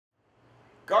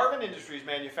Garvin Industries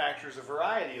manufactures a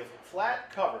variety of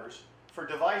flat covers for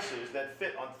devices that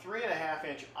fit on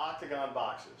 3.5-inch Octagon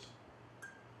boxes.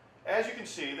 As you can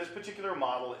see, this particular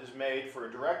model is made for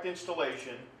a direct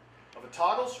installation of a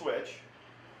toggle switch,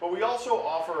 but we also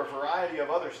offer a variety of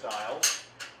other styles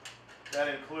that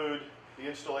include the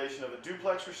installation of a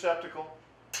duplex receptacle,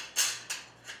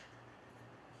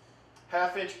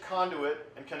 half-inch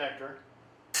conduit and connector,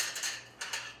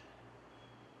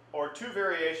 or two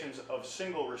variations of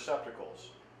single receptacles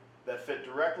that fit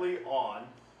directly on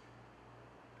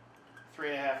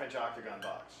 3.5-inch Octagon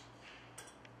box.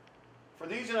 For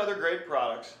these and other great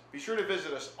products, be sure to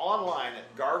visit us online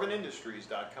at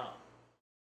garvinindustries.com.